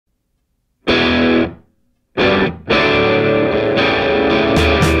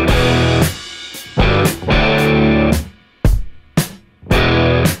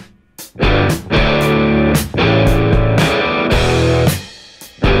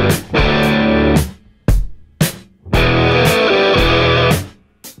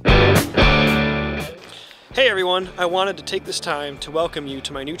everyone, I wanted to take this time to welcome you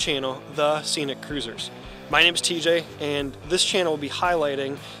to my new channel, The Scenic Cruisers. My name is TJ, and this channel will be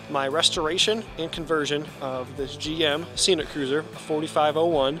highlighting my restoration and conversion of this GM Scenic Cruiser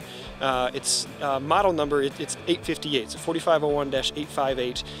 4501. Its model number, it's 858, it's a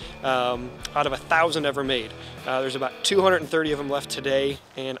 4501-858 out of 1,000 ever made. There's about 230 of them left today,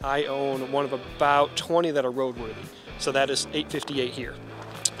 and I own one of about 20 that are roadworthy. So that is 858 here.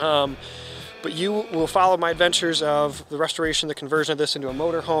 But you will follow my adventures of the restoration, the conversion of this into a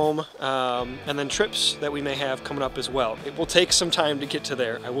motorhome, and then trips that we may have coming up as well. It will take some time to get to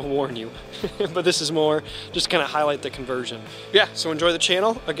there, I will warn you. But this is more just kind of highlight the conversion. Yeah, so enjoy the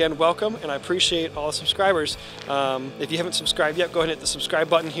channel. Again, welcome, and I appreciate all the subscribers. If you haven't subscribed yet, go ahead and hit the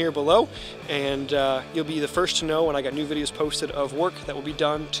subscribe button here below, and you'll be the first to know when I got new videos posted of work that will be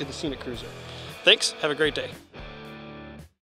done to the Scenic Cruiser. Thanks, have a great day.